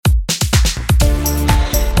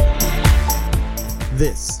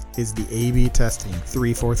This is the A/B Testing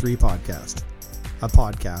 343 podcast, a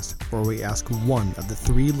podcast where we ask one of the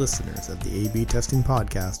three listeners of the A/B Testing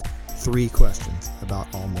podcast 3 questions about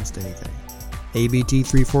almost anything. ABT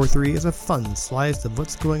 343 is a fun slice of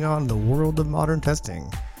what's going on in the world of modern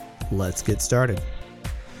testing. Let's get started.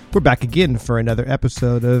 We're back again for another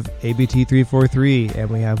episode of ABT 343, and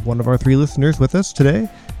we have one of our 3 listeners with us today.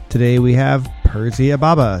 Today we have Percy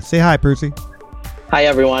Ababa. Say hi, Percy. Hi,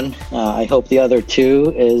 everyone. I hope the other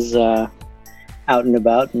 2 is out and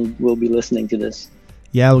about and will be listening to this.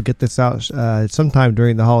 Yeah, we'll get this out sometime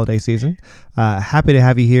during the holiday season. Happy to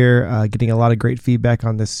have you here, getting a lot of great feedback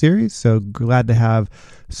on this series. So glad to have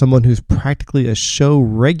someone who's practically a show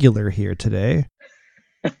regular here today.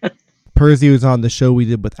 Percy was on the show we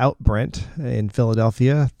did without Brent in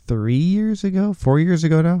Philadelphia 4 years ago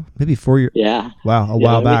now? Maybe 4 years. Yeah. Wow, a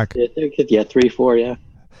while back. 3, 4, yeah.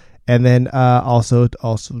 And then also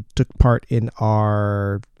took part in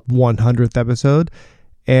our 100th episode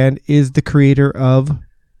and is the creator of,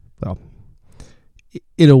 well,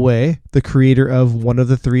 in a way, the creator of one of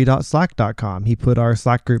the 3.slack.com. He put our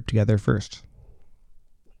Slack group together first.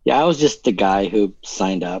 Yeah, I was just the guy who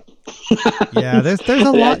signed up. Yeah, there's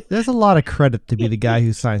a lot of credit to be the guy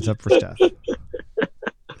who signs up for stuff.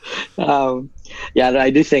 Yeah,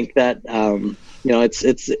 I do think that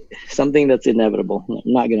it's something that's inevitable.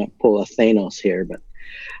 I'm not going to pull a Thanos here, but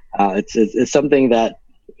it's something that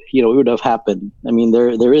it would have happened. I mean,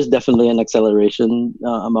 there is definitely an acceleration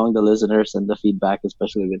among the listeners and the feedback,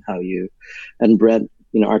 especially with how you and Brent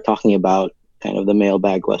are talking about kind of the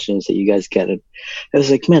mailbag questions that you guys get. And I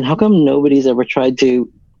was like, man, how come nobody's ever tried to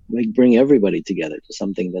bring everybody together to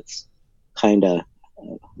something that's kind of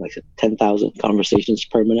like 10,000 conversations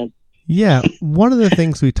per minute? Yeah, one of the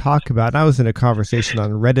things we talk about, and I was in a conversation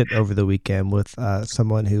on Reddit over the weekend with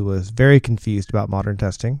someone who was very confused about modern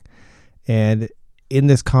testing. And in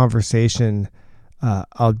this conversation,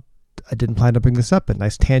 I didn't plan to bring this up, but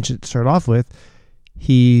nice tangent to start off with.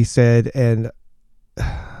 He said, and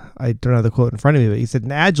I don't have the quote in front of me, but he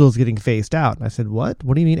said, Agile is getting phased out. And I said, what?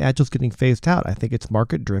 What do you mean Agile is getting phased out? I think it's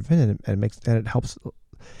market driven and it helps.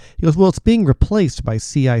 He goes, well, it's being replaced by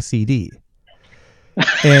CI/CD.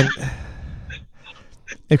 And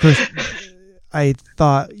of course, I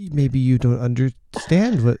thought maybe you don't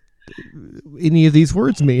understand what any of these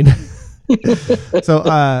words mean.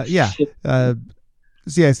 So,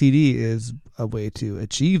 CI/CD is a way to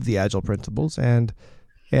achieve the Agile principles, and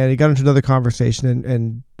he got into another conversation,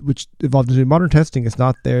 and which evolved into modern testing is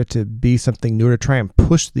not there to be something new or to try and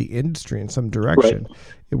push the industry in some direction.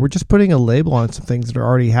 Right. We're just putting a label on some things that are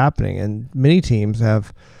already happening, and many teams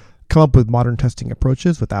have come up with modern testing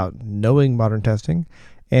approaches without knowing modern testing.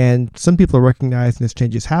 And some people are recognizing this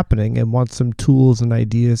change is happening and want some tools and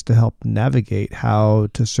ideas to help navigate how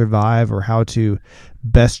to survive or how to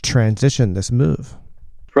best transition this move.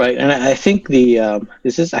 Right. And I think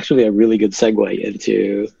this is actually a really good segue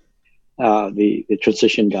into the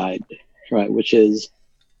transition guide, right? Which is,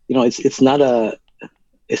 it's not a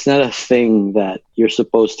thing that you're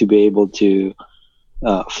supposed to be able to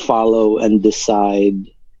follow and decide,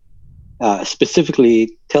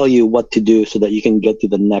 specifically tell you what to do so that you can get to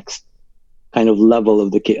the next kind of level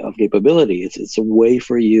of capability. It's a way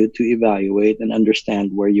for you to evaluate and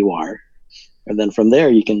understand where you are. And then from there,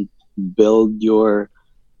 you can build your,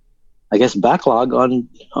 backlog on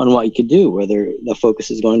what you could do, whether the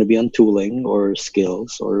focus is going to be on tooling or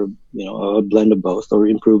skills or, a blend of both, or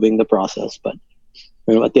improving the process. But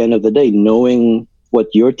at the end of the day, knowing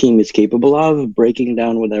what your team is capable of, breaking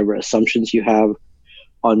down whatever assumptions you have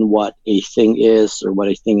on what a thing is or what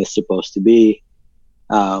a thing is supposed to be,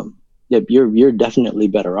 you're definitely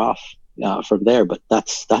better off from there. But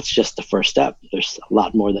that's just the first step. There's a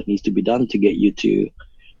lot more that needs to be done to get you to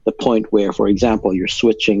the point where, for example, you're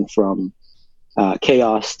switching from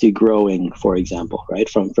chaos to growing, for example, right?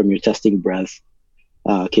 From your testing breadth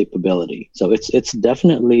capability. So it's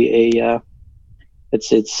definitely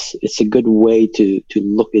it's a good way to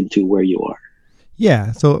look into where you are.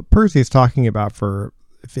 Yeah. So Percy is talking about, for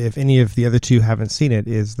if any of the other 2 haven't seen it,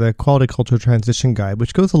 is the Quality Culture Transition Guide,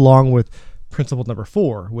 which goes along with principle number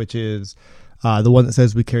 4, which is the one that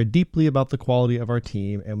says we care deeply about the quality of our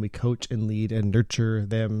team and we coach and lead and nurture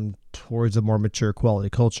them towards a more mature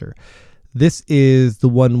quality culture. This is the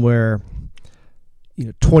one where,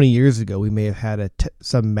 20 years ago, we may have had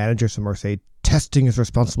some manager somewhere say testing is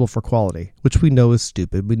responsible for quality, which we know is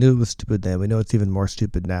stupid. We knew it was stupid then. We know it's even more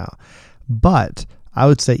stupid now. But I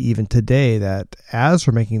would say even today that as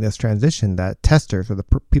we're making this transition, that testers, or the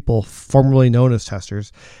people formerly known as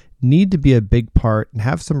testers, need to be a big part and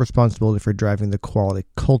have some responsibility for driving the quality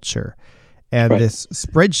culture. And this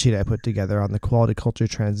spreadsheet I put together on the Quality Culture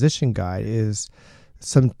Transition Guide is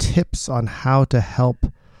some tips on how to help,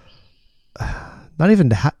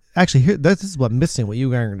 actually, here, this is what's missing, what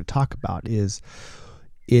you and I are going to talk about is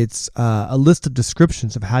it's a list of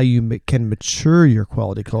descriptions of how you can mature your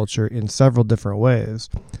quality culture in several different ways.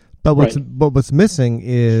 But what's missing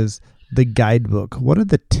is the guidebook. What are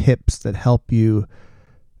the tips that help you?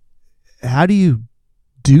 How do you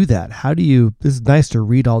do that? This is nice to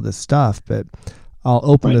read all this stuff, but I'll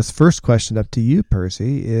open this first question up to you,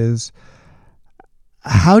 Percy, is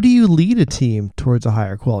how do you lead a team towards a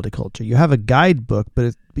higher quality culture? You have a guidebook,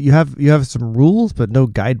 but you have some rules, but no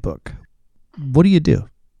guidebook. What do you do?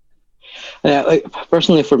 Yeah,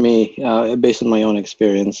 personally for me, based on my own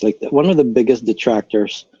experience, like one of the biggest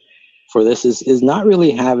detractors for this is not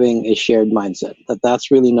really having a shared mindset.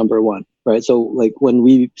 That's really number one, right? So like when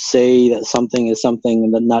we say that something is something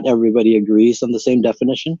and that not everybody agrees on the same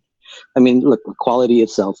definition, I mean, look, quality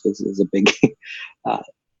itself is a big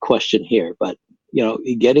question here, but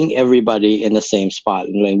getting everybody in the same spot.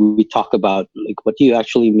 And when we talk about like, what do you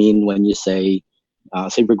actually mean when you say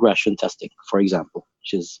regression testing, for example,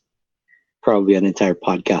 which is probably an entire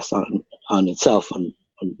podcast on itself on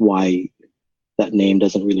why that name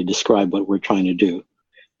doesn't really describe what we're trying to do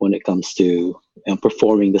when it comes to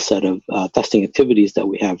performing the set of testing activities that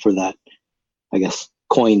we have for that, I guess,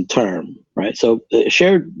 coined term, right? So the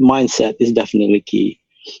shared mindset is definitely key.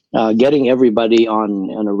 Getting everybody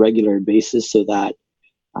on a regular basis so that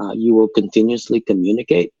you will continuously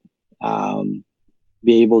communicate,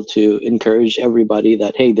 be able to encourage everybody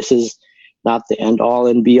that, hey, this is not the end all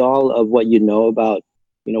and be all of what you know about,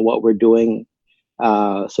 what we're doing.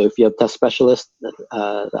 So if you have test specialists,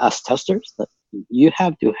 as testers, that you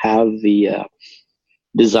have to have the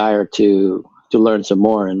desire to learn some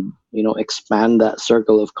more and, expand that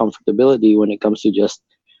circle of comfortability when it comes to just,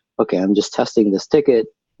 okay, I'm just testing this ticket.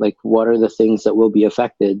 Like, what are the things that will be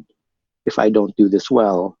affected if I don't do this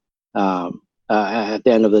well? At the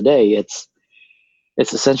end of the day, it's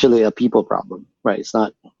essentially a people problem, right? It's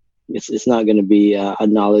not going to be a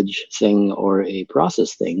knowledge thing or a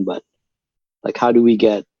process thing, but like, how do we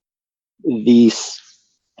get these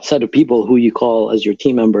set of people who you call as your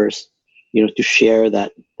team members, to share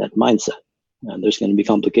that mindset? And there's going to be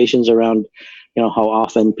complications around, how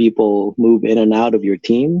often people move in and out of your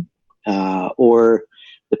team, or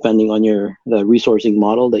depending on the resourcing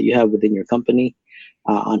model that you have within your company,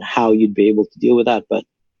 on how you'd be able to deal with that. But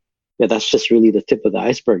yeah, that's just really the tip of the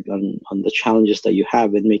iceberg on the challenges that you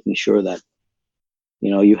have in making sure that,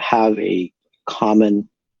 you have a common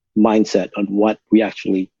mindset on what we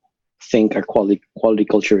actually think our quality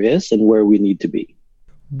culture is and where we need to be.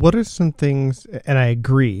 What are some things, and I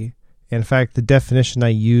agree, in fact, the definition I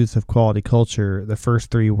use of quality culture, the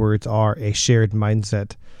first three words are a shared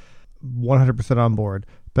mindset, 100% on board.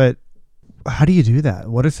 But how do you do that?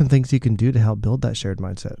 What are some things you can do to help build that shared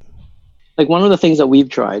mindset? Like one of the things that we've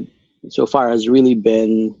tried so far has really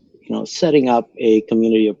been, setting up a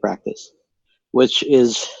community of practice, which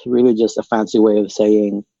is really just a fancy way of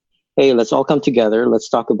saying, hey, let's all come together. Let's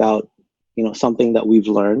talk about, something that we've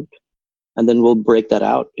learned, and then we'll break that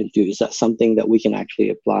out into, is that something that we can actually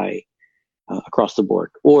apply across the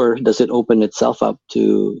board? Or does it open itself up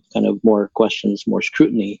to kind of more questions, more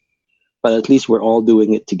scrutiny, but at least we're all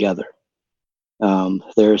doing it together?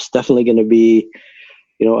 There's definitely going to be,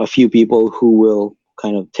 a few people who will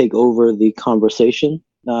kind of take over the conversation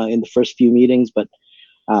in the first few meetings, but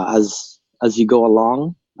as you go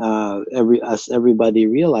along, as everybody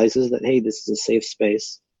realizes that, hey, this is a safe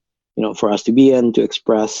space, for us to be in, to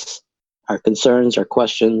express our concerns, our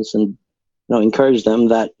questions, and encourage them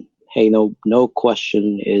that, hey, no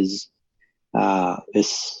question is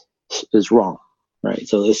wrong, right?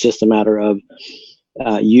 So it's just a matter of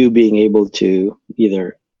you being able to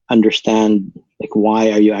either understand, like, why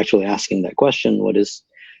are you actually asking that question? What is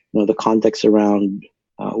the context around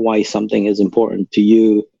why something is important to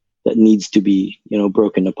you that needs to be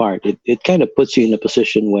broken apart? It kind of puts you in a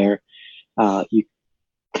position where you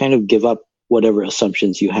kind of give up whatever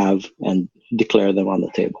assumptions you have and declare them on the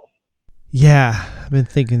table. Yeah, I've been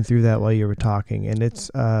thinking through that while you were talking, and it's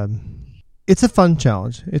a fun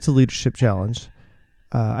challenge. It's a leadership challenge.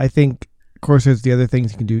 I think, of course, there's the other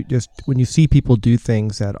things you can do. Just when you see people do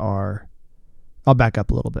things that are, I'll back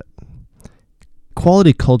up a little bit.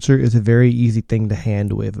 Quality culture is a very easy thing to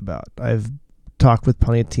hand wave about. I've talked with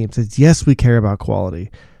plenty of teams that, yes, we care about quality,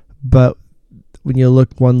 but when you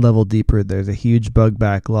look one level deeper, there's a huge bug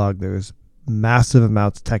backlog. There's massive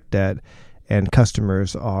amounts of tech debt, and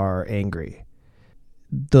customers are angry.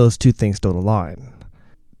 Those two things don't align.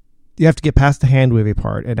 you have to get past the hand wavy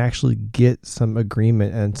part and actually get some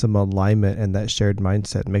agreement and some alignment and that shared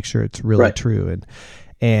mindset and make sure it's really true.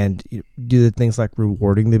 And you do the things like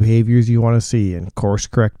rewarding the behaviors you want to see and course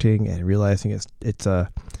correcting and realizing it's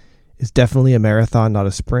definitely a marathon, not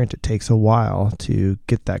a sprint. It takes a while to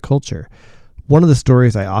get that culture. One of the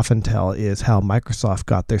stories I often tell is how Microsoft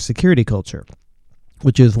got their security culture,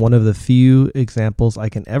 which is one of the few examples I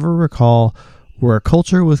can ever recall where a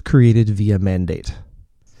culture was created via mandate.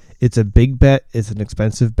 It's a big bet. It's an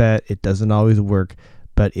expensive bet. It doesn't always work.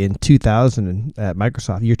 But in 2000, at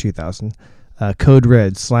Microsoft, year 2000, Code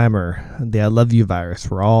Red, Slammer, the I Love You virus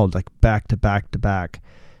were all like back to back to back,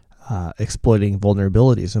 exploiting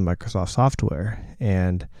vulnerabilities in Microsoft software.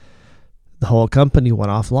 And the whole company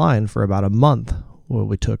went offline for about a month. Well,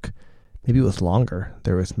 we took, maybe it was longer.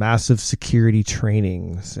 There was massive security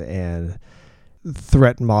trainings and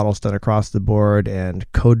threat models done across the board,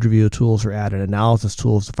 and code review tools were added, analysis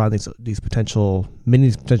tools to find these potential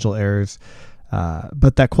errors.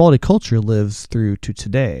 But that quality culture lives through to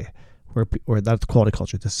today, or that's the quality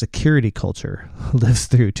culture. The security culture lives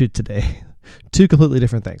through to today. Two completely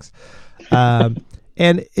different things.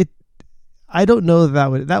 And I don't know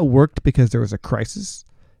that worked because there was a crisis.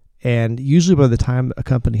 And usually by the time a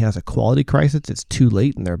company has a quality crisis, it's too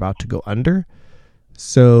late and they're about to go under.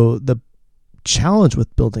 So the challenge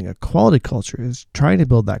with building a quality culture is trying to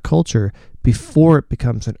build that culture before it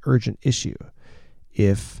becomes an urgent issue.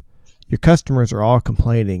 If your customers are all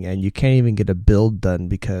complaining and you can't even get a build done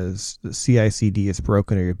because the CI/CD is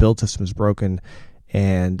broken or your build system is broken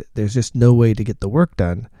and there's just no way to get the work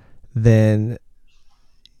done, then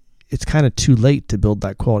it's kind of too late to build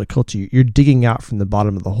that quality culture. You're digging out from the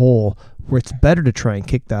bottom of the hole, where it's better to try and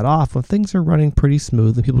kick that off when things are running pretty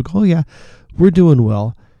smooth and people go, oh yeah, we're doing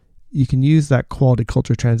well. You can use that quality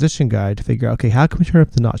culture transition guide to figure out, okay, how can we turn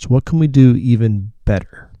up the notch? What can we do even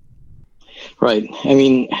better? Right. I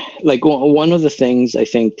mean, like one of the things I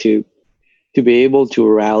think to be able to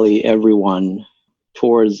rally everyone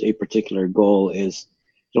towards a particular goal is,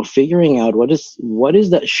 figuring out what is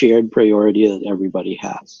that shared priority that everybody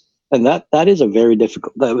has. And that is a very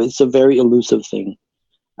difficult, it's a very elusive thing,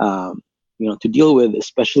 to deal with,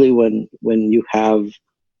 especially when you have,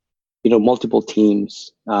 multiple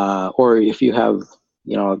teams, or if you have,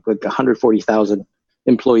 like 140,000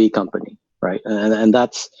 employee company, right? And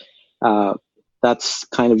that's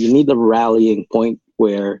kind of, you need the rallying point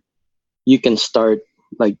where you can start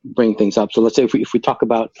like bring things up. So let's say if we talk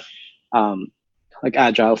about like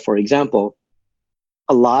Agile, for example,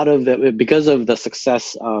 a lot of it, because of the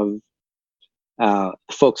success of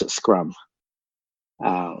folks at Scrum,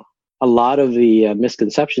 a lot of the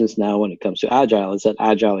misconceptions now when it comes to Agile is that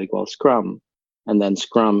Agile equals Scrum, and then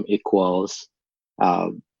Scrum equals,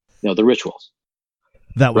 the rituals.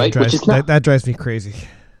 That one, right? That drives me crazy.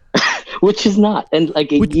 Which is not, and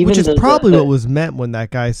like which is probably what was meant when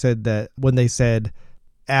that guy said that, when they said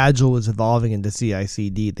Agile was evolving into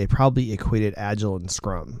CI/CD, they probably equated Agile and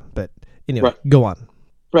Scrum. But anyway, right. Go on.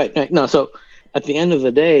 Right. No, so at the end of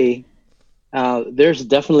the day, there's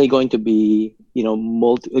definitely going to be,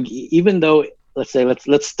 even though, let's say,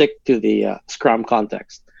 let's stick to the Scrum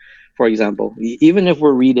context, for example. Even if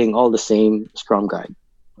we're reading all the same Scrum guide,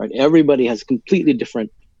 right? Everybody has completely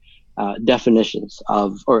different definitions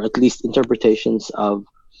of, or at least interpretations of,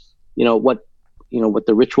 what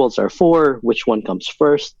the rituals are for, which one comes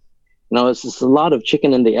first. It's just a lot of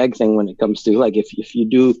chicken and the egg thing when it comes to, like, if you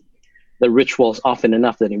do the rituals often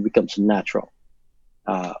enough, then it becomes natural.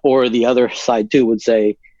 Or the other side too would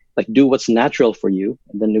say, like, do what's natural for you,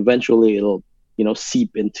 and then eventually it'll,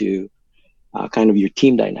 seep into kind of your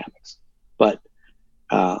team dynamics. But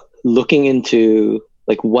looking into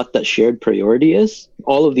like what that shared priority is,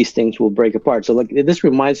 all of these things will break apart. So like, this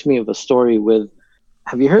reminds me of a story with,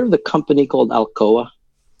 have you heard of the company called Alcoa?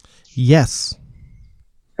 Yes.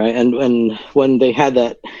 Right. And when they had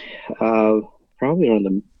that, probably around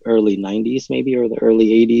the early 90s, maybe, or the early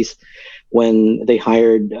 80s, when they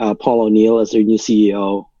hired Paul O'Neill as their new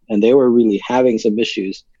CEO, and they were really having some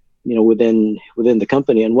issues, within the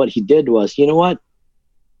company. And what he did was,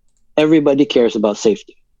 everybody cares about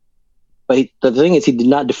safety. But the thing is, he did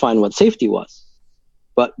not define what safety was.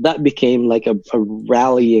 But that became like a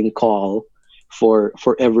rallying call for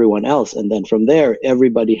everyone else. And then from there,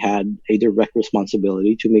 everybody had a direct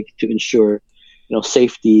responsibility to ensure,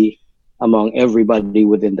 safety among everybody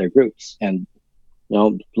within their groups. And,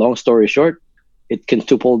 long story short, it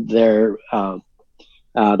quintupled their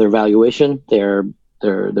valuation, their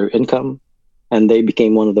income, and they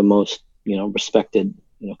became one of the most, respected,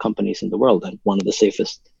 companies in the world, and one of the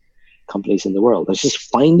safest companies in the world. It's just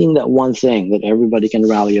finding that one thing that everybody can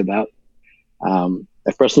rally about.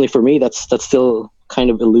 Personally, for me, that's still kind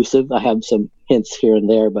of elusive. I have some hints here and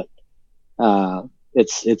there, but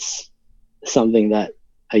it's something that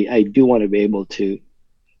I do want to be able to,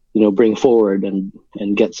 bring forward and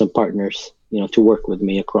get some partners, to work with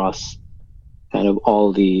me across kind of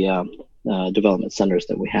all the development centers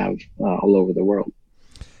that we have all over the world.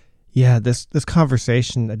 Yeah, this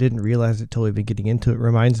conversation, I didn't realize it till we've been getting into it,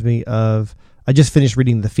 reminds me of, I just finished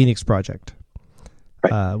reading The Phoenix Project,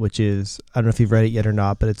 right. Which is, I don't know if you've read it yet or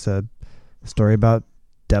not, but it's a story about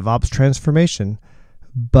DevOps transformation.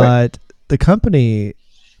 But the company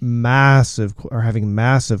are having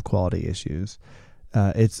massive quality issues.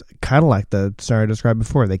 It's kind of like the scenario I described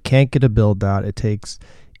before. They can't get a build out. It takes,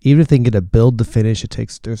 even if they can get a build to finish,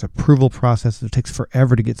 there's approval process. It takes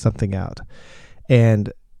forever to get something out.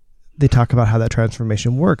 And they talk about how that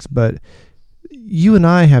transformation works, but you and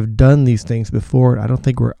I have done these things before. And I don't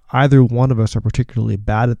think either one of us are particularly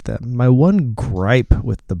bad at them. My one gripe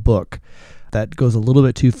with the book that goes a little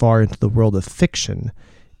bit too far into the world of fiction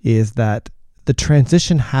is that the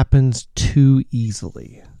transition happens too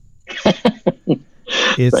easily.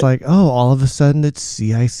 It's like, all of a sudden it's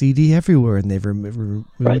CI/CD everywhere, and they've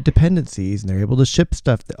removed dependencies, and they're able to ship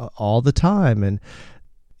stuff all the time, and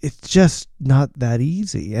it's just not that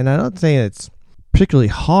easy. And I'm not saying it's particularly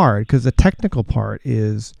hard, because the technical part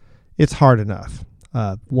it's hard enough.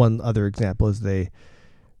 One other example is they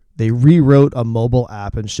rewrote a mobile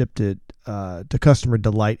app and shipped it to customer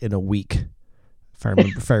delight in a week, if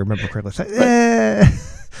I remember correctly.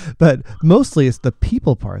 But mostly it's the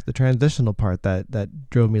people part, the transitional part that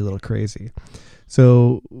drove me a little crazy.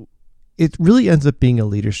 So it really ends up being a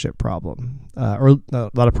leadership problem, or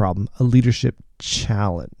not a problem, a leadership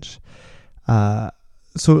challenge.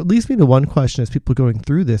 So it leads me to one question as people going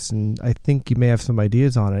through this, and I think you may have some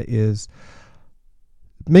ideas on it, is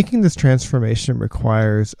making this transformation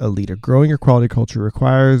requires a leader. Growing your quality culture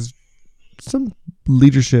requires some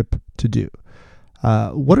leadership to do.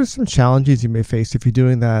 What are some challenges you may face if you're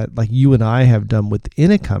doing that, like you and I have done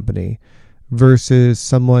within a company, versus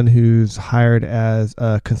someone who's hired as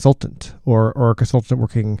a consultant or a consultant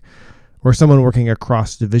working, or someone working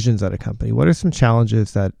across divisions at a company? What are some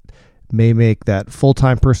challenges that may make that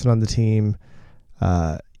full-time person on the team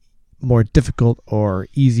more difficult or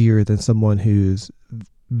easier than someone who's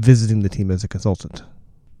visiting the team as a consultant?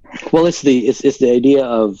 Well, it's the idea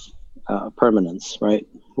of permanence, right?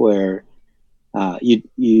 Where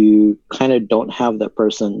you kind of don't have that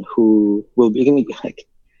person who will be like,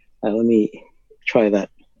 let me try that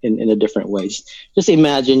in a different way. Just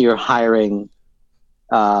imagine you're hiring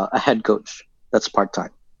a head coach that's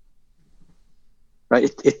part-time, right?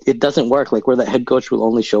 It doesn't work like where the head coach will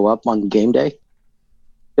only show up on game day.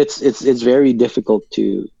 It's very difficult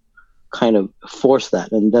to kind of force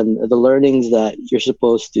that. And then the learnings that you're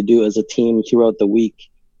supposed to do as a team throughout the week,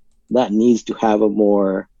 that needs to have a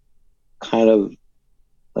more kind of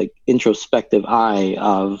like introspective eye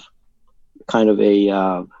of kind of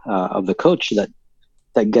of the coach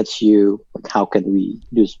that gets you like, how can we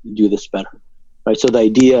do this better, right? So the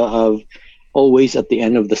idea of always at the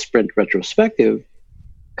end of the sprint retrospective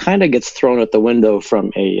kind of gets thrown out the window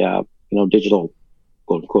from a digital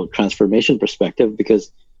quote unquote transformation perspective,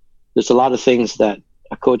 because there's a lot of things that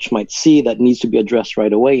a coach might see that needs to be addressed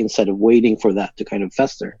right away instead of waiting for that to kind of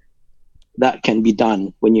fester. That can be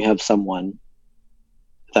done when you have someone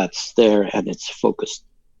that's there and it's focused.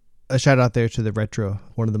 A shout out there to the Retro,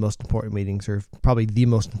 one of the most important meetings, or probably the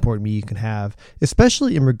most important meeting you can have,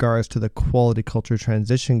 especially in regards to the quality culture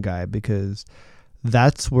transition guide, because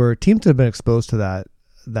that's where teams have been exposed to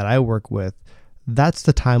that I work with. That's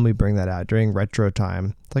the time we bring that out, during Retro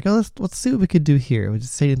time. It's like, let's see what we could do here. We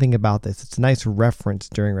just say anything about this. It's a nice reference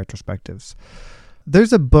during retrospectives.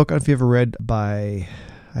 There's a book, I don't know if you ever read, by,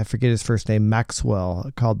 I forget his first name,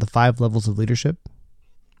 Maxwell, called The 5 Levels of Leadership.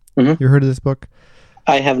 Mm-hmm. You heard of this book?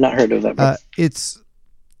 I have not heard of that book.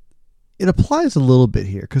 It applies a little bit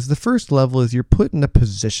here, because the first level is you're put in a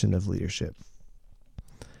position of leadership,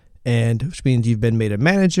 and which means you've been made a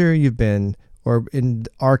manager, or in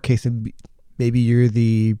our case, maybe you're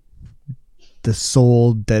the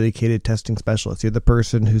sole dedicated testing specialist. You're the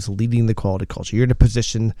person who's leading the quality culture. You're in a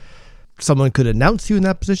position, someone could announce you in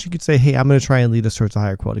that position. You could say, hey, I'm going to try and lead us towards a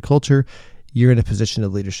higher quality culture. You're in a position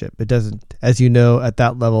of leadership. It doesn't, as you know, at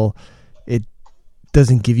that level, it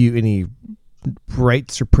doesn't give you any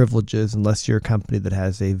rights or privileges unless you're a company that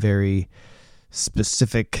has a very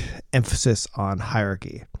specific emphasis on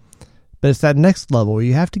hierarchy. But it's that next level where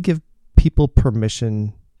you have to give people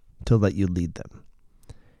permission to let you lead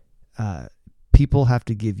them. People have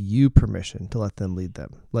to give you permission to let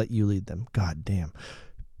you lead them. God damn.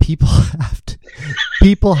 People have to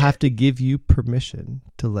People have to give you permission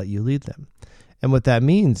to let you lead them. And what that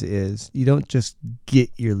means is you don't just get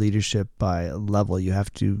your leadership by level. You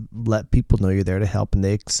have to let people know you're there to help, and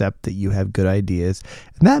they accept that you have good ideas.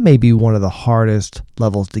 And that may be one of the hardest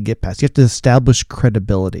levels to get past. You have to establish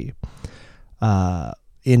credibility.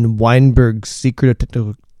 In Weinberg's Secret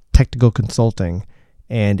of Technical Consulting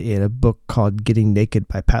and in a book called Getting Naked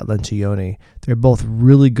by Pat Lencioni, they're both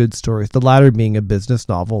really good stories. The latter being a business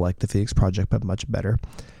novel like The Phoenix Project, but much better,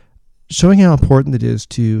 showing how important it is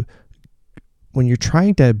to, when you're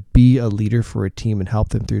trying to be a leader for a team and help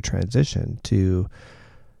them through transition, to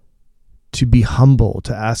be humble,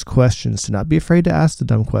 to ask questions, to not be afraid to ask the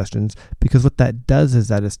dumb questions, because what that does is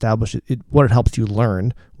that establishes what it helps you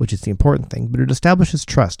learn, which is the important thing, but it establishes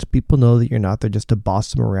trust. People know that you're not there just to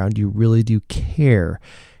boss them around. You really do care,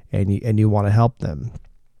 and you want to help them.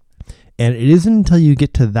 And it isn't until you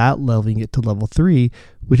get to that level, you get to level 3,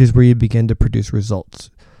 which is where you begin to produce results.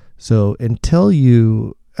 So until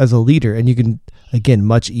you, as a leader, and you can, again,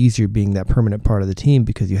 much easier being that permanent part of the team,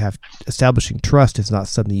 because you have establishing trust is not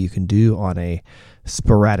something you can do on a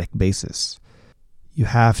sporadic basis. You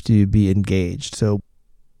have to be engaged. So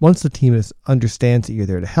once the team understands that you're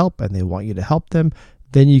there to help and they want you to help them,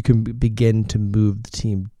 then you can begin to move the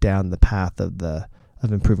team down the path of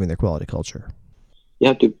improving their quality culture. You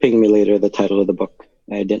have to ping me later the title of the book.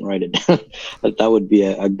 I didn't write it down, but that would be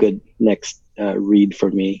a good next read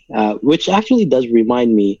for me, which actually does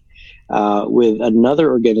remind me with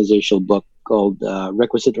another organizational book called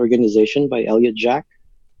Requisite Organization by Elliot Jack.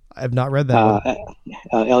 I have not read that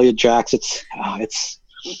one. Elliot Jack's, it's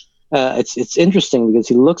interesting because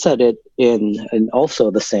he looks at it in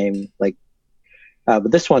also the same, like,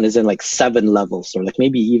 but this one is in like 7 levels, or like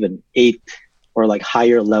maybe even 8 or like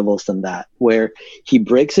higher levels than that, where he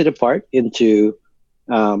breaks it apart into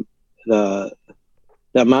the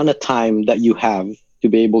amount of time that you have to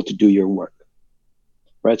be able to do your work.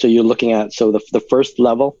 Right. So you're looking at, so the first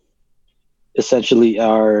level essentially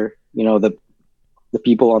are, the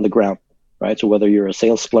people on the ground, right? So whether you're a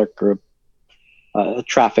sales clerk or a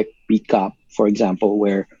traffic beat cop, for example,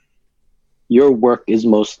 where your work is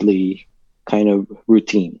mostly kind of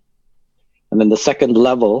routine. And then the second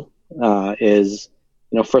level is,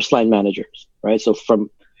 first line managers, right? So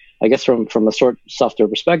from a sort of software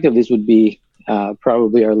perspective, these would be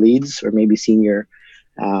probably our leads or maybe senior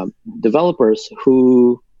developers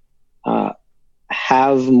who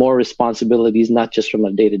have more responsibilities, not just from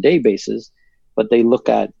a day-to-day basis, but they look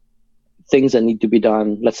at things that need to be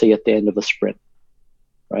done, let's say at the end of a sprint,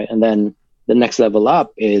 right? And then the next level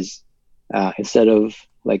up is instead of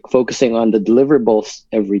like focusing on the deliverables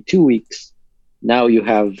every 2 weeks, now you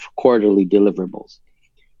have quarterly deliverables.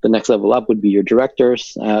 The next level up would be your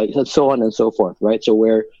directors, so on and so forth, right? So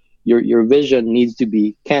where your vision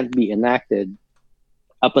can't be enacted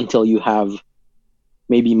up until you have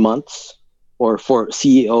maybe months, or for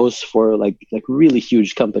CEOs for like really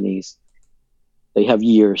huge companies, they have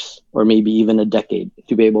years or maybe even a decade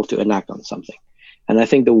to be able to enact on something. And I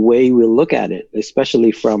think the way we look at it,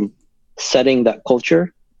 especially from setting that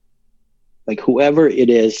culture, like whoever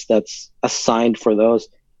it is that's assigned for those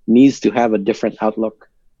needs to have a different outlook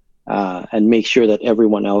and make sure that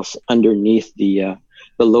everyone else underneath the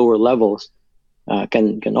lower levels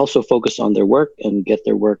can also focus on their work and get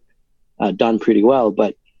their work done pretty well.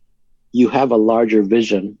 But you have a larger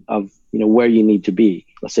vision of where you need to be.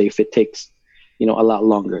 Let's say if it takes a lot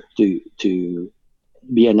longer to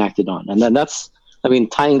be enacted on, and then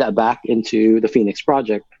tying that back into the Phoenix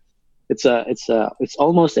Project, it's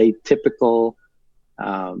almost a typical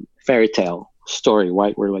fairy tale story,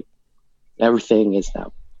 right? Where like everything is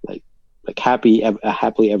now like happily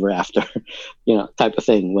ever after, type of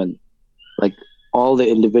thing, when like all the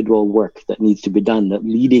individual work that needs to be done that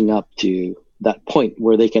leading up to that point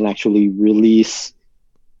where they can actually release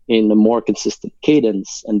in a more consistent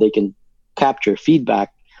cadence and they can capture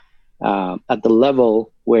feedback at the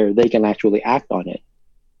level where they can actually act on it.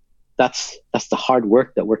 That's the hard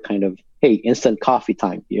work that we're kind of, hey, instant coffee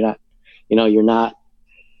time. You're not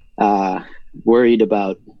worried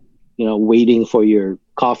about, waiting for your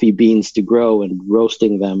coffee beans to grow and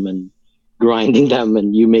roasting them and grinding them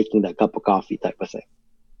and you making that cup of coffee type of thing.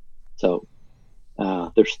 So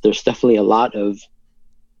there's definitely a lot of,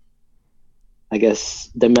 I guess,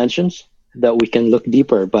 dimensions that we can look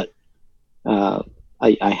deeper, but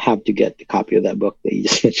I have to get the copy of that book that you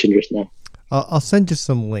just mentioned just now. I'll send you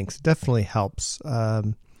some links. It definitely helps.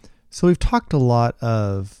 So we've talked a lot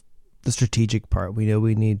of the strategic part. We know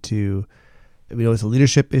it's a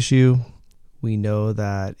leadership issue. We know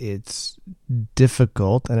that it's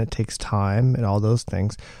difficult and it takes time and all those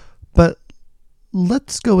things. But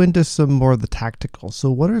let's go into some more of the tactical.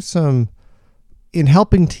 So what are some, in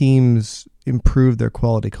helping teams improve their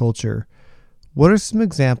quality culture, what are some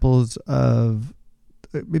examples of,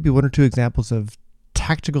 maybe one or two examples of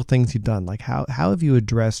tactical things you've done? Like how have you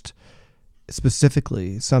addressed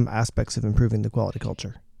specifically some aspects of improving the quality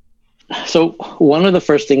culture? So one of the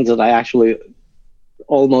first things that I actually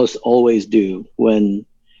almost always do when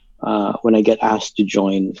I get asked to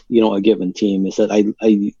join, a given team is that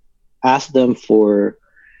I ask them for,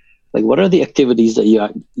 like, what are the activities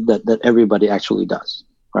that everybody actually does,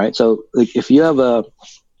 right? So like if you have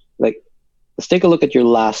let's take a look at your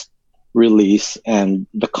last release and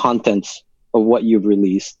the contents of what you've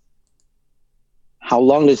released. How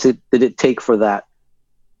long did it take for that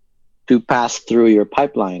to pass through your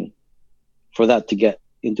pipeline for that to get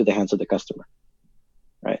into the hands of the customer,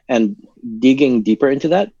 right? And digging deeper into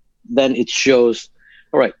that, then it shows,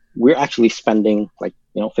 all right, we're actually spending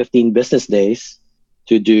 15 business days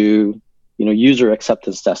to do, user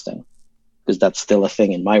acceptance testing, because that's still a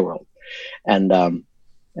thing in my world. And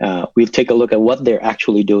we take a look at what they're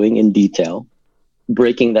actually doing in detail,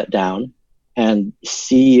 breaking that down, and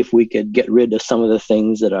see if we could get rid of some of the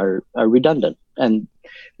things that are redundant. And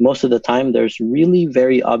most of the time, there's really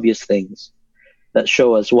very obvious things that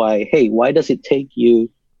show us why does it take you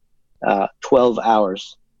 12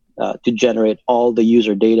 hours to generate all the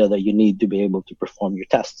user data that you need to be able to perform your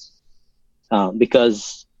tests?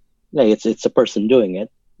 Because it's a person doing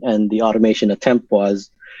it, and the automation attempt was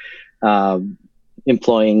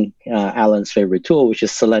employing Alan's favorite tool, which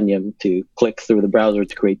is Selenium, to click through the browser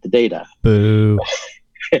to create the data. Boo.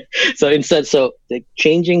 So instead,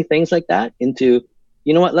 changing things like that into,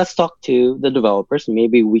 let's talk to the developers.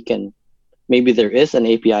 Maybe there is an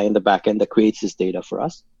API in the backend that creates this data for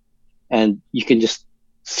us. And you can just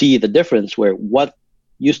see the difference where what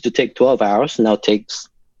used to take 12 hours now takes,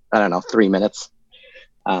 3 minutes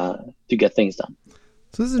to get things done.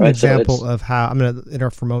 So this is an example of how, I'm going to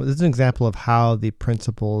interrupt for a moment. This is an example of how the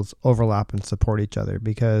principles overlap and support each other,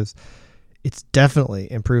 because it's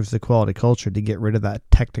definitely improves the quality culture to get rid of that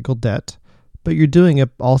technical debt, but you're doing it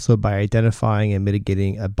also by identifying and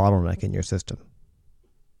mitigating a bottleneck in your system.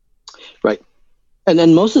 Right. And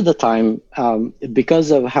then most of the time,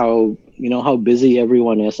 because of how busy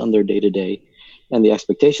everyone is on their day-to-day and the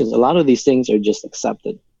expectations, a lot of these things are just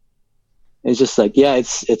accepted. It's just like,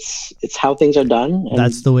 it's how things are done. And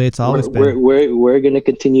that's the way it's always been. We're going to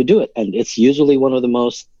continue to do it. And it's usually one of the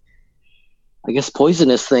most,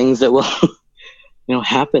 poisonous things that will,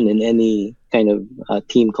 happen in any kind of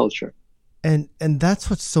team culture. And that's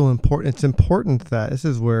what's so important. It's important that this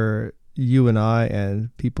is where you and I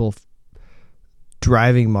and people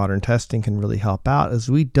driving modern testing can really help out, is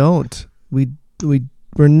we're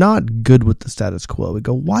not good with the status quo. We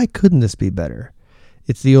go, why couldn't this be better?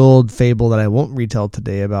 It's the old fable that I won't retell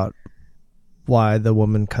today about why the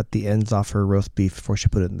woman cut the ends off her roast beef before she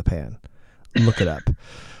put it in the pan. Look it up.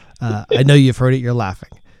 I know you've heard it. You're laughing.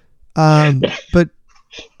 But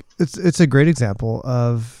it's a great example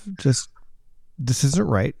of just, this isn't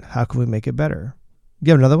right. How can we make it better?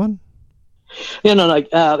 You have another one? Yeah, no,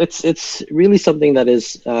 it's really something that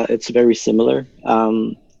is, it's very similar. I've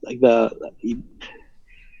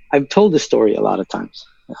told this story a lot of times.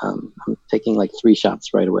 I'm taking 3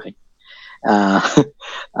 shots right away.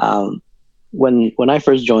 When I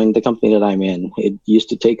first joined the company that I'm in, it used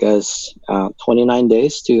to take us 29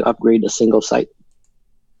 days to upgrade a single site.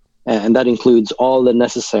 And that includes all the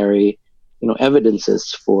necessary,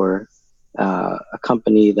 evidences for a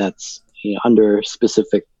company that's under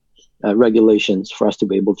specific regulations for us to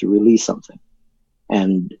be able to release something.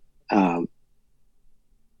 And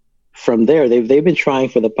from there, they've been trying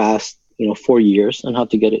for the past 4 years on how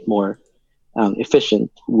to get it more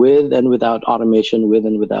efficient, with and without automation, with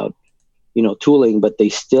and without tooling, but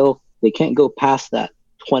they can't go past that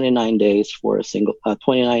 29 days for a single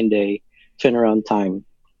 29-day turnaround time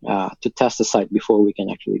to test the site before we can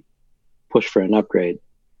actually push for an upgrade.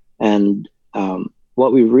 And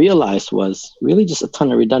what we realized was really just a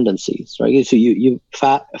ton of redundancies, right? So you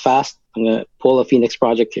fast, I'm going to pull a Phoenix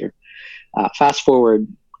project here. Fast forward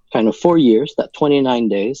kind of 4 years, that 29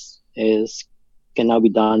 days can now be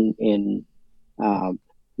done in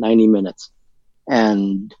 90 minutes.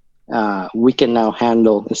 And we can now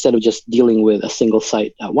handle, instead of just dealing with a single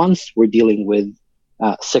site at once, we're dealing with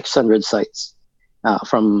 600 sites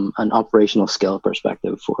from an operational scale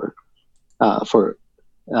perspective for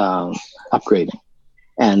upgrading.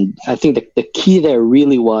 And I think the key there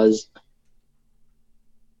really was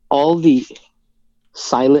all the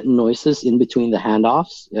silent noises in between the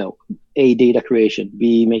handoffs. A, data creation.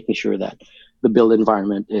 B, making sure that the build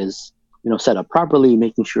environment is set up properly,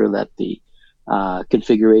 making sure that the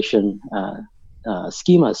configuration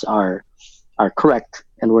schemas are correct,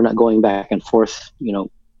 and we're not going back and forth,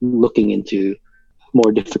 looking into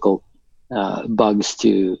more difficult bugs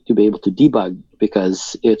to be able to debug,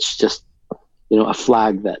 because it's just a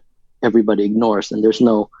flag that everybody ignores, and there's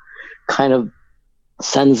no kind of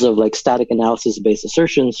sense of like static analysis based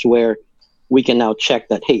assertions where we can now check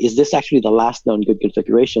that, hey, is this actually the last known good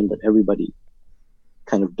configuration that everybody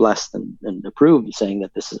kind of blessed and approved, saying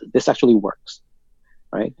that this actually works,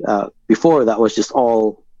 right? Before, that was just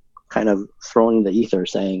all kind of thrown in the ether,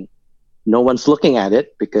 saying no one's looking at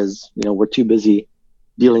it because we're too busy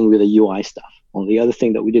dealing with the UI stuff. Well, the other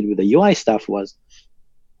thing that we did with the UI stuff was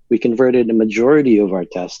we converted a majority of our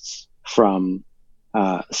tests from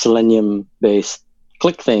Selenium-based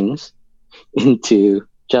click things into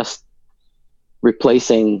just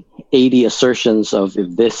replacing 80 assertions of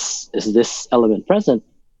if this element present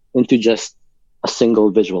into just a single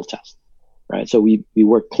visual test, right? So we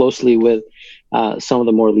work closely with some of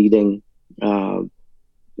the more leading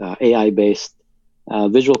AI-based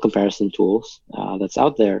visual comparison tools that's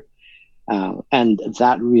out there, and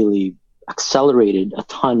that really accelerated a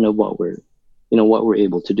ton of what we're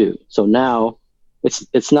able to do. So now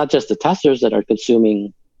it's not just the testers that are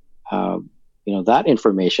consuming that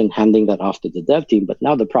information, handing that off to the dev team, but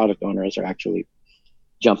now the product owners are actually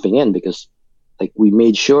jumping in, because like we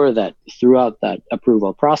made sure that throughout that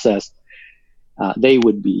approval process, they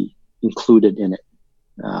would be included in it.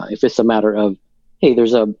 If it's a matter of, hey,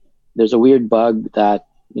 there's a weird bug that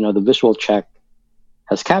the visual check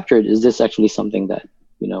has captured, is this actually something that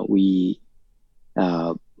we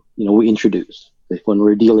introduce? Like when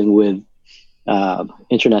we're dealing with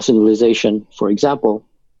internationalization, for example,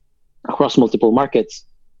 across multiple markets,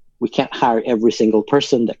 we can't hire every single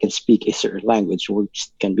person that can speak a certain language. We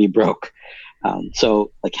just can be broke.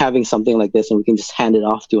 So like having something like this, and we can just hand it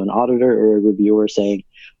off to an auditor or a reviewer saying,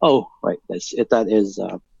 oh, right, that is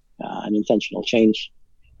an intentional change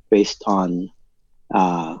based on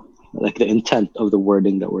like the intent of the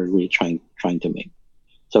wording that we're really trying to make.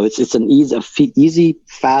 So it's an easy,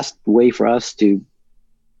 fast way for us to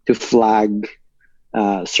flag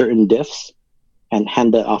certain diffs and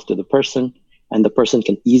hand that off to the person, and the person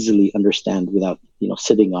can easily understand without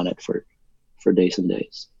sitting on it for days and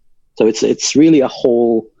days. So it's really a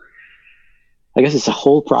whole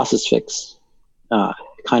process fix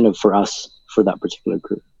kind of for us, for that particular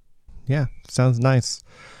group. Yeah, sounds nice.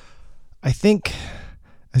 I think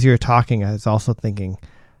as you were talking, I was also thinking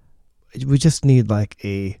we just need like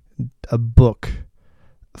a book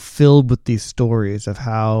filled with these stories of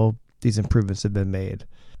how these improvements have been made.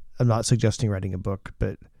 I'm not suggesting writing a book,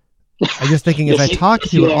 but I'm just thinking as I talk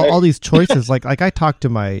to all these choices, like I talk to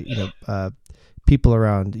my people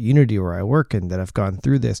around Unity where I work and that have gone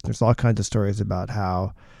through this. There's all kinds of stories about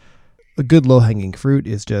how a good low-hanging fruit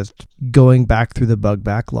is just going back through the bug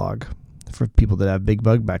backlog for people that have big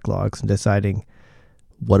bug backlogs and deciding,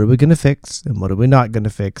 what are we going to fix and what are we not going to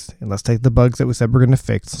fix? And let's take the bugs that we said we're going to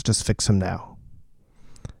fix. Let's just fix them now.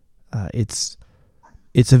 It's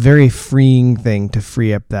a very freeing thing to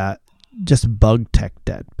free up that just bug tech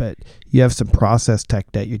debt, but you have some process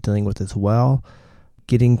tech debt you're dealing with as well.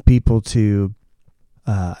 Getting people to,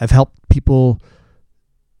 I've helped people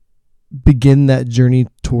begin that journey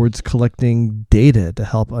towards collecting data to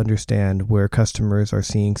help understand where customers are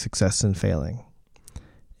seeing success and failing.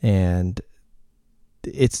 And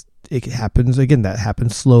it happens, again, that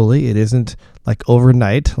happens slowly. It isn't like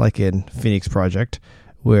overnight, like in Phoenix Project,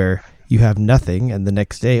 where you have nothing and the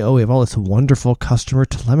next day, we have all this wonderful customer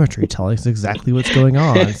telemetry telling us exactly what's going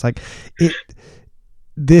on. It's like,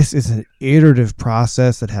 this is an iterative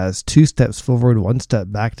process that has 2 steps forward, 1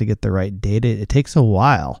 step back to get the right data. It takes a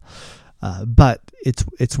while, but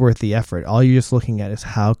it's worth the effort. All you're just looking at is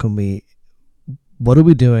what are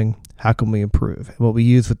we doing? How can we improve? And what we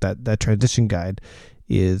use with that transition guide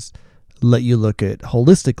is let you look at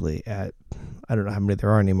holistically at, I don't know how many there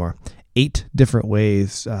are anymore, 8 different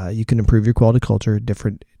ways you can improve your quality culture,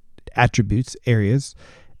 different attributes, areas,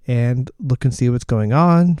 and look and see what's going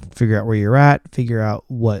on, figure out where you're at, figure out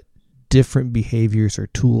what different behaviors or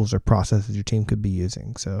tools or processes your team could be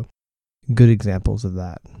using. So good examples of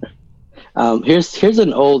that. Here's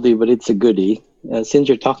an oldie, but it's a goodie. Since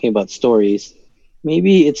you're talking about stories,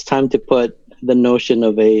 maybe it's time to put the notion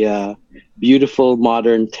of a beautiful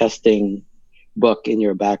modern testing book in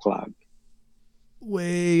your backlog.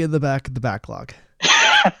 Way in the back of the backlog.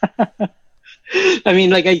 I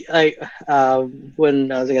mean, like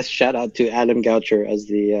when I guess shout out to Adam Goucher as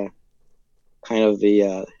the kind of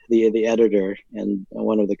the editor and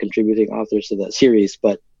one of the contributing authors to that series,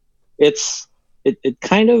 but it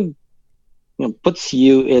kind of puts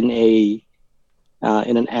you in a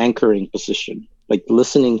in an anchoring position, like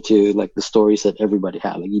listening to like the stories that everybody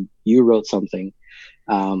had. Like you wrote something.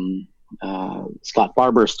 Scott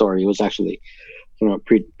Barber's story was actually,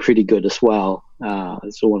 pretty good as well.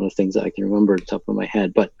 It's one of the things that I can remember at the top of my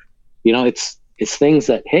head. But it's things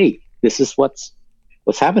that, hey, this is what's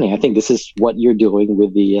happening. I think this is what you're doing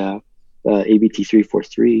with the ABT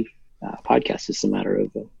 343 podcast. It's a matter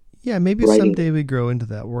of maybe writing. Someday we grow into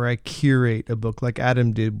that, where I curate a book like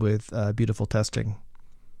Adam did with Beautiful Testing.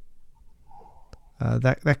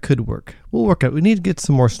 That could work. We'll work out. We need to get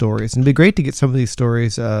some more stories, and it'd be great to get some of these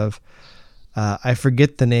stories of. I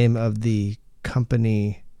forget the name of the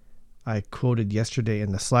company I quoted yesterday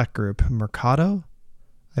in the Slack group, Mercado,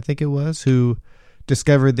 I think it was, who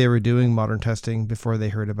discovered they were doing modern testing before they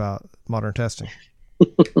heard about modern testing.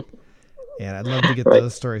 And I'd love to get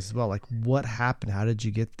those stories as well. Like, what happened? How did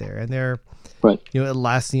you get there? And they're,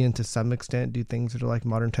 Atlassian to some extent do things that are like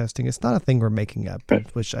modern testing. It's not a thing we're making up,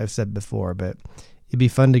 which I've said before, but it'd be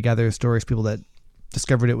fun to gather stories, people that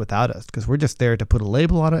discovered it without us, because we're just there to put a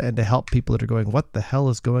label on it and to help people that are going, what the hell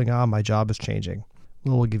is going on? My job is changing.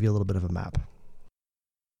 Well, we'll give you a little bit of a map.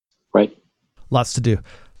 Right. Lots to do.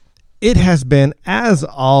 It has been, as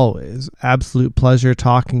always, absolute pleasure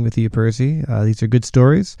talking with you, Percy. These are good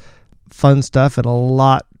stories, fun stuff, and a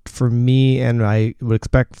lot for me, and I would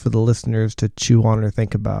expect for the listeners to chew on or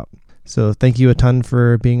think about. So thank you a ton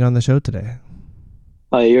for being on the show today.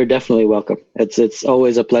 You're definitely welcome. It's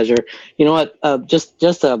always a pleasure. You know what?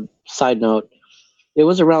 Just a side note. It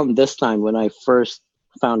was around this time when I first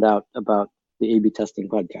found out about the A/B testing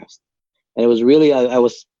podcast, and it was really I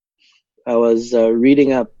was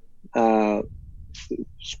reading up,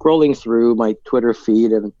 scrolling through my Twitter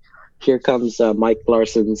feed, and here comes Mike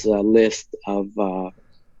Larson's list of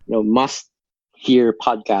must hear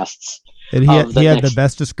podcasts. And he had the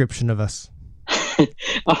best description of us.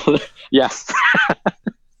 Yes.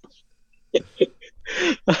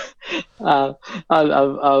 of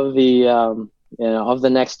the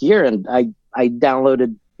next year, and I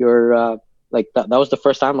downloaded your that was the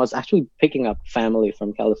first time I was actually picking up family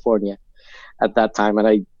from California at that time,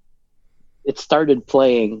 and it started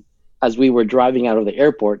playing as we were driving out of the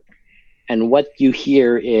airport, and what you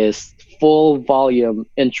hear is full volume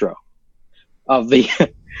intro of the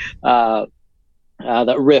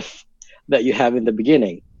that riff that you have in the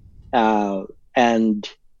beginning, and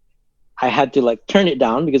I had to turn it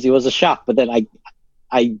down because it was a shock. But then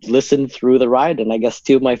I listened through the ride, and I guess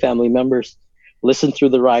two of my family members listened through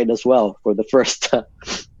the ride as well for the first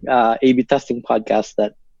A/B testing podcast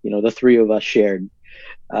that the three of us shared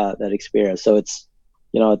that experience. So it's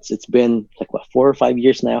been 4 or 5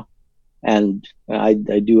 years now, and I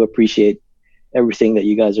do appreciate everything that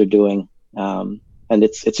you guys are doing, and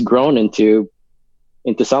it's grown into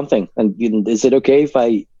something. And is it okay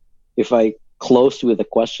if I close with a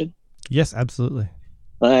question? Yes, absolutely.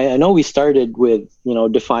 I know we started with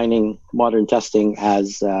defining modern testing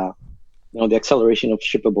as the acceleration of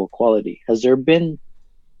shippable quality. Has there been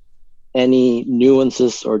any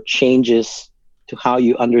nuances or changes to how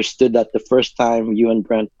you understood that the first time you and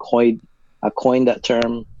Brent coined that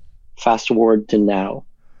term, fast forward to now,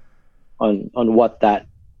 on what that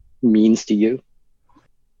means to you?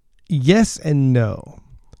 Yes and no.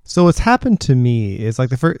 So what's happened to me is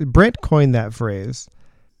Brent coined that phrase.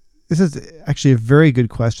 This is actually a very good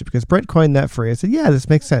question, because Brent coined that phrase. Said, yeah, this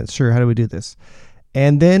makes sense. Sure. How do we do this?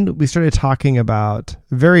 And then we started talking about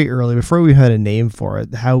very early, before we had a name for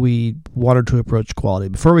it, how we wanted to approach quality,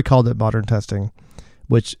 before we called it modern testing,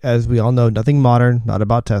 which, as we all know, nothing modern, not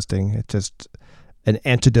about testing. It's just an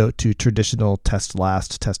antidote to traditional test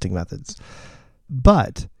last testing methods.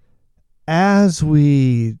 But as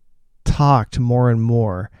we talked more and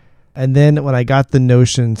more, and then when I got the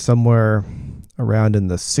notion somewhere around in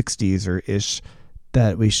the 60s or ish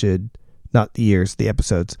that we should, not the years, the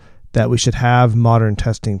episodes, that we should have modern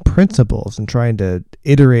testing principles and trying to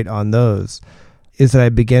iterate on those, is that I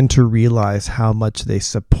began to realize how much they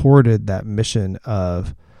supported that mission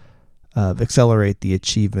of accelerate the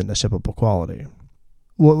achievement of shippable quality.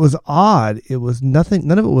 What was odd, it was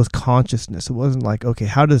none of it was consciousness. It wasn't like, okay,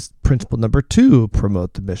 how does principle number 2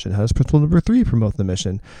 promote the mission? How does principle number 3 promote the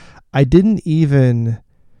mission? I didn't even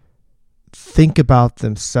think about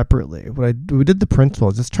them separately. We did the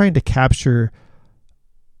principles, just trying to capture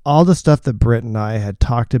all the stuff that Britt and I had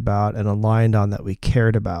talked about and aligned on that we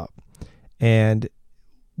cared about. And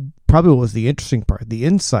probably what was the interesting part, the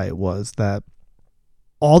insight, was that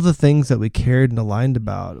all the things that we cared and aligned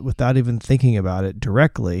about, without even thinking about it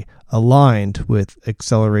directly, aligned with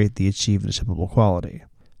accelerate the achievement of shippable quality.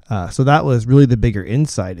 So that was really the bigger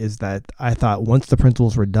insight, is that I thought once the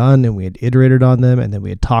principles were done and we had iterated on them and then we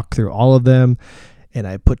had talked through all of them, and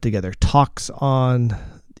I put together talks on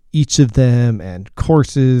each of them and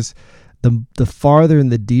courses, the farther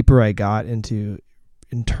and the deeper I got into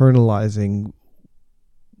internalizing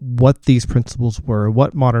what these principles were,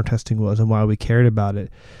 what modern testing was, and why we cared about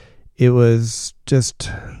it, it was just,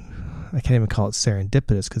 I can't even call it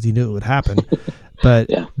serendipitous because you knew it would happen.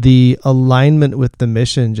 But the alignment with the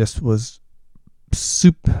mission just was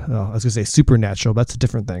supernatural. That's a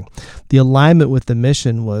different thing. The alignment with the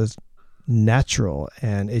mission was natural,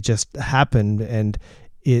 and it just happened. And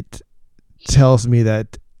it tells me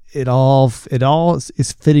that it all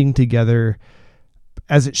is fitting together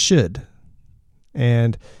as it should.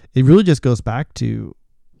 And it really just goes back to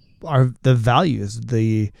the values.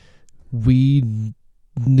 We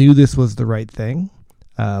knew this was the right thing.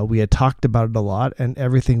 We had talked about it a lot, and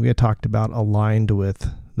everything we had talked about aligned with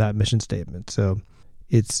that mission statement. So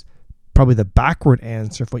it's probably the backward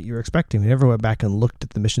answer of what you were expecting. We never went back and looked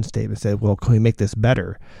at the mission statement and said, well, can we make this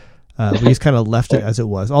better? We just kind of left it as it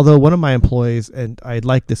was. Although one of my employees, and I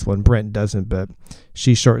like this one, Brent doesn't, but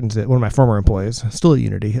she shortens it. One of my former employees, still at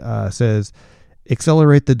Unity, says,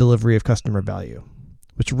 accelerate the delivery of customer value,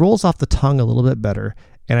 which rolls off the tongue a little bit better.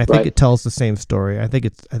 And I think it tells the same story. I think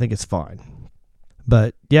it's fine.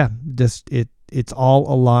 But yeah, just it's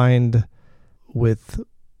all aligned with,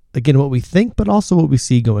 again, what we think, but also what we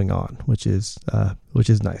see going on, which is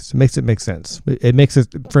nice. It makes it make sense. It makes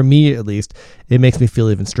it, for me at least, it makes me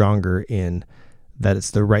feel even stronger in that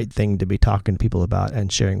it's the right thing to be talking to people about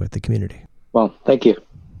and sharing with the community. Well, thank you.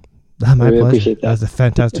 My pleasure. Appreciate that. That was a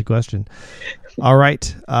fantastic question. All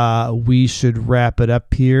right, we should wrap it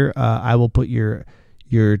up here. I will put your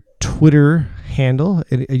Twitter handle.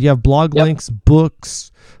 You have blog links,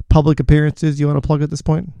 books, public appearances you want to plug at this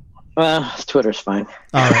point? Twitter's fine.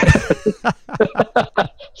 All right.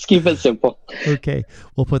 Let's keep it simple. Okay.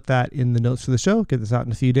 We'll put that in the notes for the show. Get this out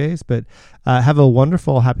in a few days. But have a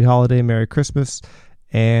wonderful, happy holiday, Merry Christmas,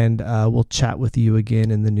 and we'll chat with you again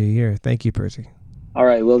in the new year. Thank you, Percy. All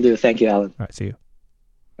right. Will do. Thank you, Alan. All right. See you.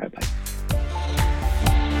 All right. Bye.